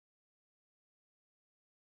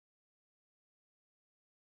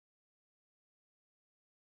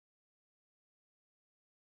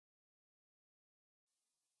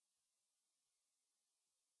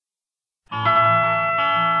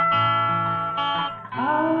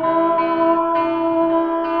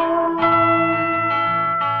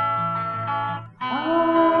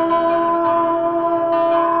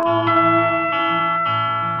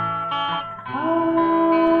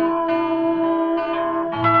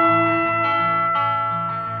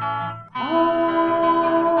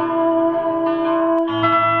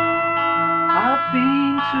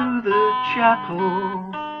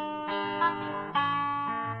chapel.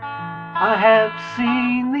 I have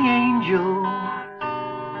seen the angel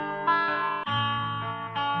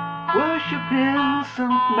worshipping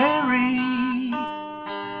St. Mary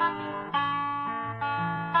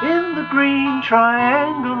in the green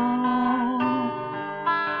triangle.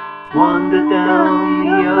 Wandered down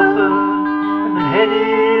the upper and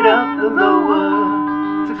headed up the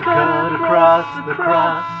lower to cut across the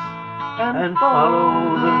cross and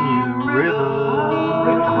follow the new river.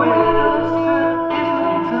 Recuerdos to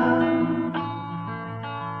Islington.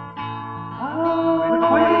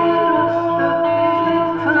 Recuerdos to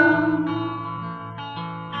Islington.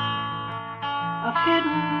 I've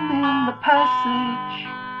hidden in the passage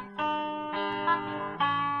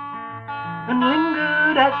and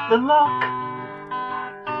lingered at the lock,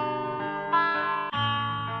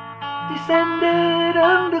 descended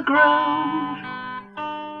underground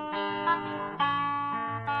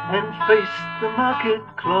and faced the market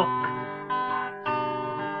clock.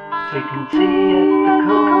 Taking tea at the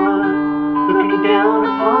corner, looking down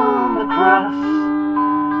upon the cross,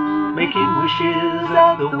 making wishes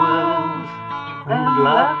at the world and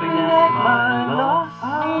laughing at my loss.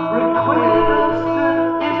 Recuerdos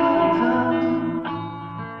to Islington.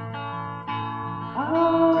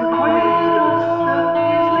 Recuerdos to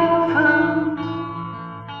Islington.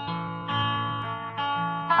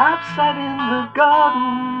 I've sat in the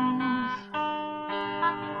gardens,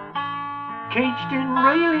 caged in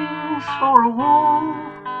railings for a wall,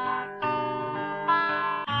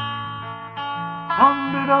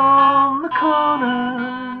 pondered on the corner,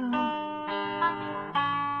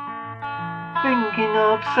 thinking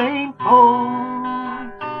of St. Paul.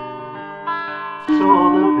 Saw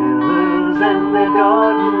the villas and their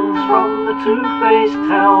gardens from the two-faced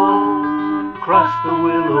tower, crossed the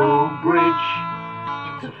willow bridge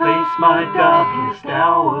to face my darkest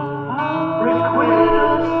hour.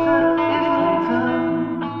 Recuerdos to Islington.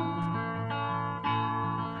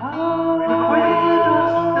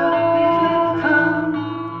 Recuerdos to Islington.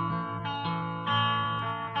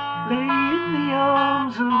 Lay in the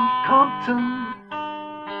arms of Compton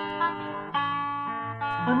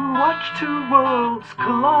and watch two worlds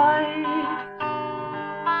collide.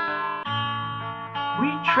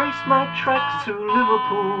 Retraced my tracks to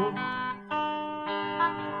Liverpool,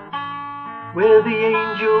 where the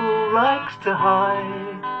angel likes to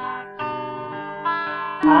hide.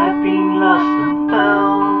 I've been lost and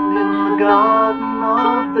found in the garden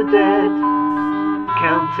of the dead,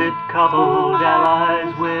 counted cobbled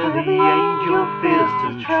allies where the angel fears to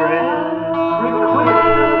tread.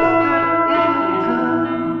 Recuerdos